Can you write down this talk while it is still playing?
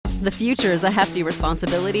The future is a hefty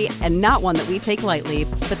responsibility and not one that we take lightly.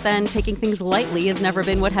 But then taking things lightly has never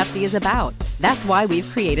been what Hefty is about. That's why we've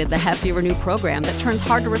created the Hefty Renew program that turns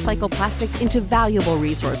hard-to-recycle plastics into valuable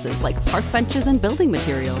resources like park benches and building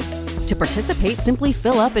materials. To participate, simply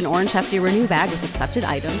fill up an orange Hefty Renew bag with accepted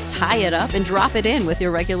items, tie it up, and drop it in with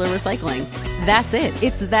your regular recycling. That's it.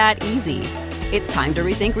 It's that easy. It's time to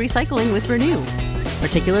rethink recycling with Renew.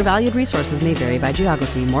 Particular valued resources may vary by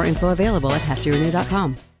geography. More info available at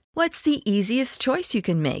heftyrenew.com. What's the easiest choice you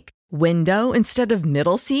can make? Window instead of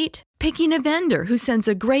middle seat? Picking a vendor who sends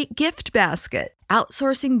a great gift basket?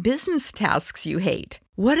 Outsourcing business tasks you hate?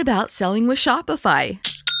 What about selling with Shopify?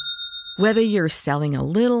 Whether you're selling a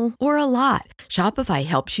little or a lot, Shopify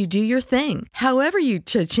helps you do your thing, however you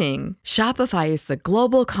cha-ching. Shopify is the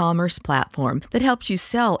global commerce platform that helps you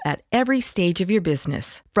sell at every stage of your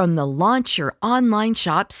business. From the launch your online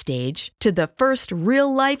shop stage to the first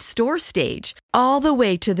real-life store stage, all the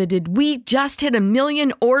way to the did we just hit 1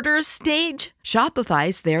 million orders stage.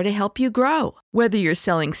 Shopify's there to help you grow. Whether you're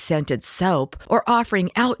selling scented soap or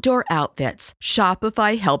offering outdoor outfits,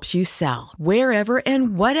 Shopify helps you sell. Wherever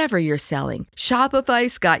and whatever you're selling,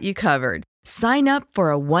 Shopify's got you covered. Sign up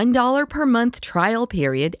for a $1 per month trial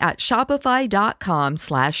period at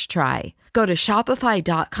shopify.com/try. Go to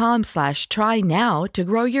shopify.com/try now to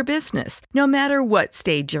grow your business, no matter what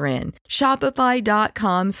stage you're in.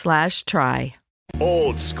 Shopify.com/try.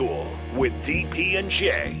 Old School with DP and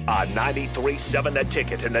J on 93.7 The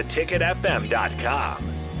Ticket and theticketfm.com.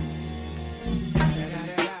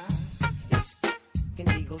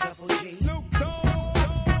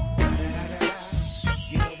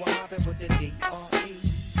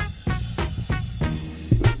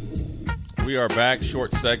 We are back.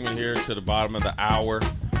 Short segment here to the bottom of the hour.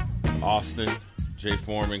 Austin, Jay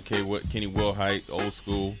Foreman, Kenny Wilhite, Old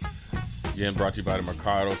School. Again, brought to you by the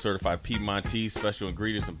Mercado Certified Piedmontese Special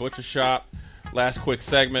Ingredients and Butcher Shop. Last quick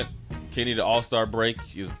segment. Kenny, the All-Star break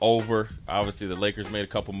is over. Obviously, the Lakers made a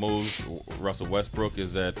couple moves. Russell Westbrook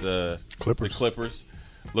is at the Clippers.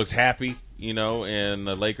 Looks happy, and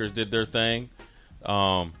the Lakers did their thing.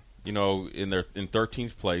 In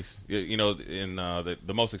 13th place.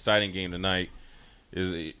 The most exciting game tonight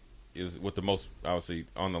is with the most, obviously,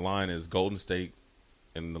 on the line is Golden State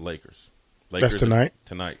and the Lakers. That's tonight?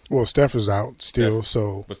 Tonight. Well, Steph is out still,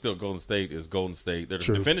 so. But still, Golden State is Golden State. They're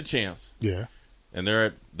True. the defending champs. Yeah. And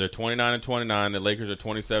they're 29-29. The Lakers are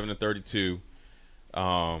 27-32.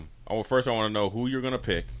 First, I want to know who you're going to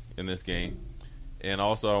pick in this game. And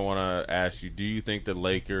also, I want to ask you, do you think the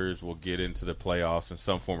Lakers will get into the playoffs in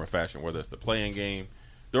some form or fashion, whether it's the play-in game?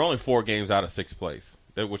 They're only 4 games out of 6th place,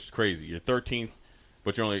 which is crazy. You're 13th,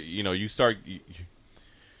 but you're only,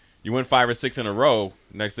 you win 5 or 6 in a row.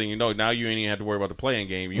 Next thing you know, now you ain't even have to worry about the play-in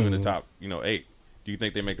game. You in the top, 8. Do you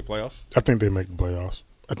think they make the playoffs? I think they make the playoffs.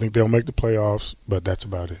 I think they'll make the playoffs, but that's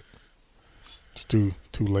about it. It's too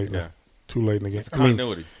late now. Too late in the game. It's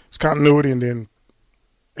continuity. It's continuity, and then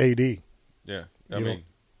AD. Yeah.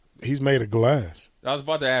 He's made of glass. I was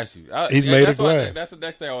about to ask you. He's made of glass. That's the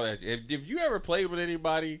next thing I want to ask you. If you ever played with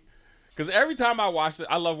anybody, because every time I watch it,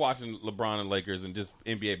 I love watching LeBron and Lakers and just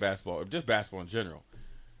NBA basketball, or just basketball in general.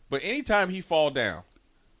 But anytime he fall down,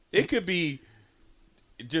 it could be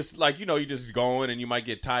just like, you're just going and you might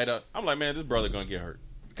get tied up. I'm like, man, this brother going to get hurt.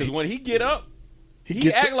 Because when he get up,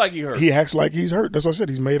 he act like he hurt. He acts like he's hurt. That's what I said.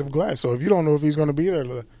 He's made of glass. So if you don't know if he's going to be there,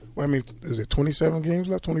 is it 27 games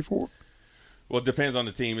left, 24? Well, it depends on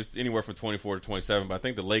the team. It's anywhere from 24 to 27, but I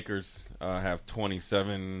think the Lakers have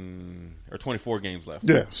 27 or 24 games left.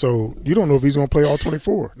 Yeah, so you don't know if he's going to play all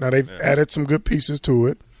 24. Now, they've added some good pieces to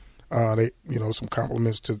it. Some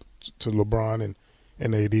compliments to LeBron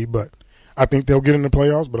and AD, but I think they'll get in the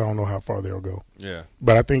playoffs, but I don't know how far they'll go. Yeah.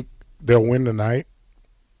 But I think they'll win tonight.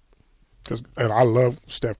 And I love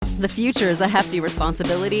Steph. The future is a hefty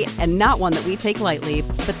responsibility and not one that we take lightly.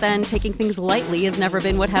 But then taking things lightly has never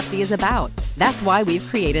been what Hefty is about. That's why we've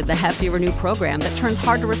created the Hefty Renew program that turns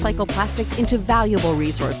hard-to-recycle plastics into valuable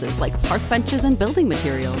resources like park benches and building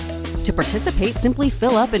materials. To participate, simply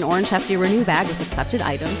fill up an orange Hefty Renew bag with accepted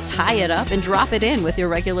items, tie it up, and drop it in with your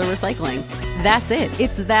regular recycling. That's it.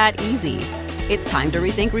 It's that easy. It's time to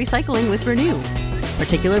rethink recycling with Renew.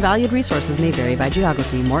 Particular valued resources may vary by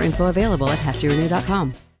geography. More info available at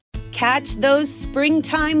heftyrenew.com. Catch those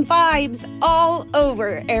springtime vibes all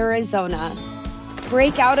over Arizona.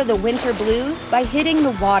 Break out of the winter blues by hitting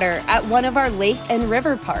the water at one of our lake and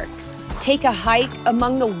river parks. Take a hike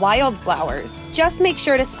among the wildflowers. Just make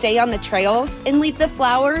sure to stay on the trails and leave the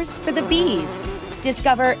flowers for the bees.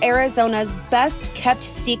 Discover Arizona's best kept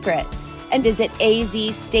secret and visit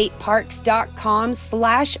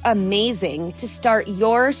azstateparks.com/amazing to start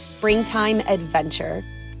your springtime adventure.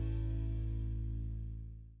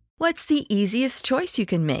 What's the easiest choice you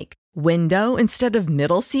can make? Window instead of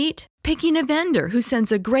middle seat? Picking a vendor who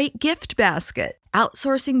sends a great gift basket?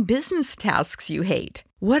 Outsourcing business tasks you hate?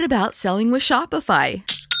 What about selling with Shopify?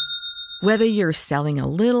 Whether you're selling a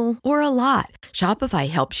little or a lot, Shopify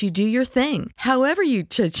helps you do your thing, however you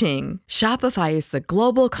cha-ching. Shopify is the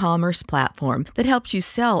global commerce platform that helps you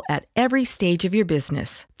sell at every stage of your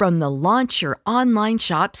business. From the launch your online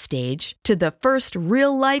shop stage to the first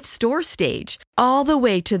real-life store stage, all the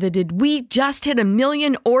way to the did we just hit 1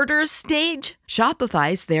 million orders stage.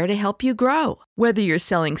 Shopify's there to help you grow. Whether you're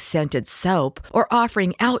selling scented soap or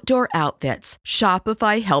offering outdoor outfits,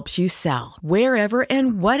 Shopify helps you sell. Wherever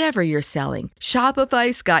and whatever you're selling,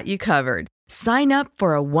 Shopify's got you covered. Sign up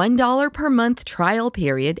for a $1 per month trial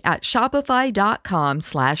period at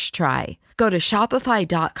shopify.com/try. Go to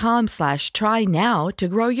shopify.com/try now to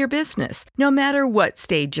grow your business, no matter what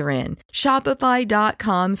stage you're in.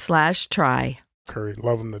 Shopify.com/try. Curry,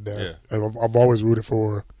 love him to death. Yeah. I've always rooted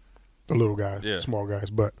for the little guys, small guys,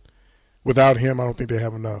 but without him, I don't think they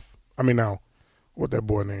have enough. I mean, now, what that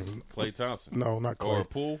boy name? Klay Thompson. No, not Klay. Or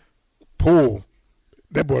Poole. Poole.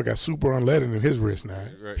 That boy got super unleaded in his wrist now.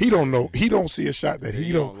 Right. He don't know. He don't see a shot that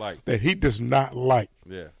he don't like. That he does not like.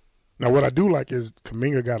 Yeah. Now, what I do like is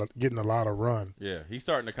Kuminga getting a lot of run. Yeah, he's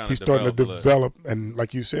starting to He's starting to develop, and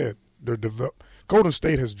like you said, Golden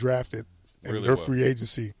State has drafted, and really their well. free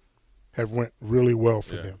agency have went really well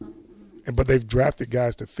for them. But they've drafted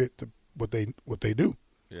guys to fit what they do.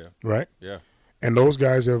 Yeah. Right? Yeah. And those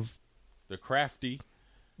guys have. They're crafty.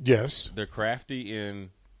 Yes. They're crafty in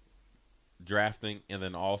drafting and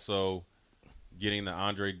then also getting the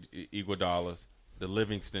Andre Iguodala's, the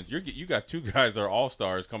Livingston. You got two guys that are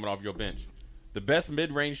all-stars coming off your bench. The best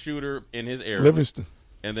mid-range shooter in his era. Livingston.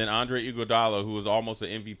 And then Andre Iguodala, who was almost an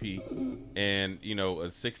MVP, and, a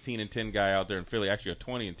 16-10 guy out there in Philly, actually a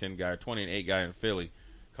 20-10 guy, 20-8 guy in Philly,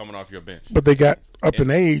 coming off your bench. But they got up in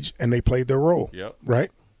age, and they played their role. Yep. Right?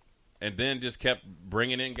 And then just kept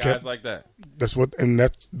bringing in guys like that. That's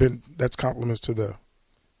compliments to the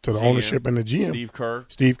GM, ownership and the GM.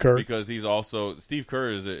 Steve Kerr. Because he's also Steve Kerr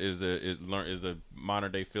is a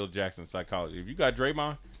modern day Phil Jackson psychology. If you got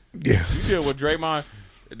Draymond, you deal with Draymond.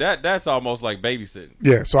 That's almost like babysitting.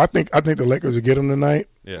 Yeah, so I think the Lakers will get him tonight.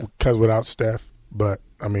 Yeah, because without Steph, but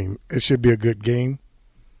I mean it should be a good game.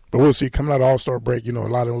 But we'll see. Coming out of All-Star break, a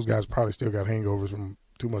lot of those guys probably still got hangovers from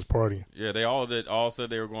too much partying. Yeah, they all said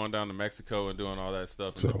they were going down to Mexico and doing all that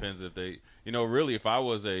stuff. It depends if they, really, if I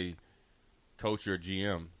was a coach or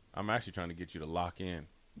GM, I'm actually trying to get you to lock in.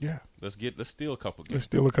 Yeah, let's steal a couple games. Let's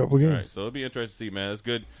steal a couple games. All right, so it'll be interesting to see, man. It's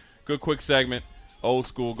good quick segment. Old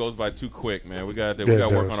school goes by too quick, man. We got to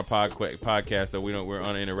work on a podcast that we're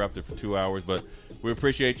uninterrupted for 2 hours, but we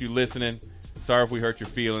appreciate you listening. Sorry if we hurt your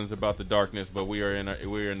feelings about the darkness, but we're in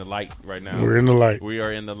the light right now. We're in the light. We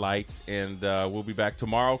are in the light, and we'll be back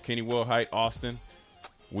tomorrow. Kenny Wilhite, Austin.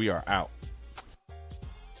 We are out.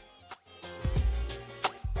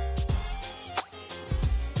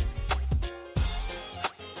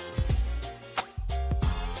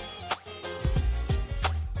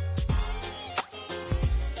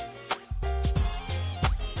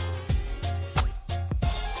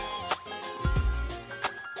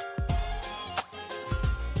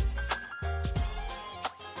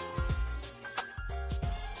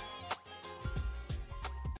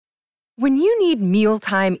 When you need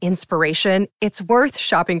mealtime inspiration, it's worth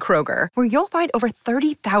shopping Kroger, where you'll find over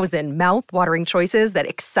 30,000 mouth-watering choices that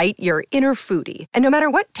excite your inner foodie. And no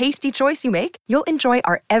matter what tasty choice you make, you'll enjoy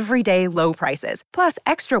our everyday low prices, plus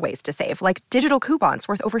extra ways to save, like digital coupons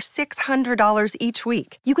worth over $600 each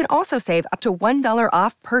week. You can also save up to $1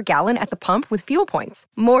 off per gallon at the pump with fuel points.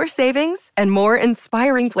 More savings and more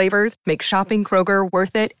inspiring flavors make shopping Kroger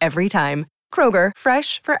worth it every time. Kroger,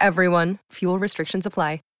 fresh for everyone. Fuel restrictions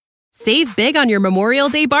apply. Save big on your Memorial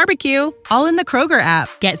Day barbecue, all in the Kroger app.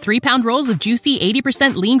 Get 3-pound rolls of juicy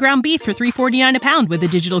 80% lean ground beef for $3.49 a pound with a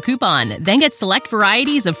digital coupon. Then get select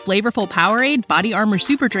varieties of flavorful Powerade, Body Armor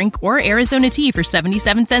Super Drink, or Arizona tea for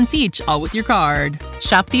 77 cents each, all with your card.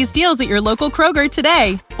 Shop these deals at your local Kroger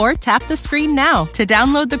today, or tap the screen now to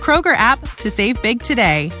download the Kroger app to save big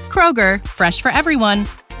today. Kroger, fresh for everyone.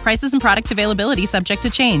 Prices and product availability subject to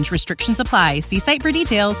change. Restrictions apply. See site for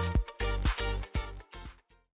details.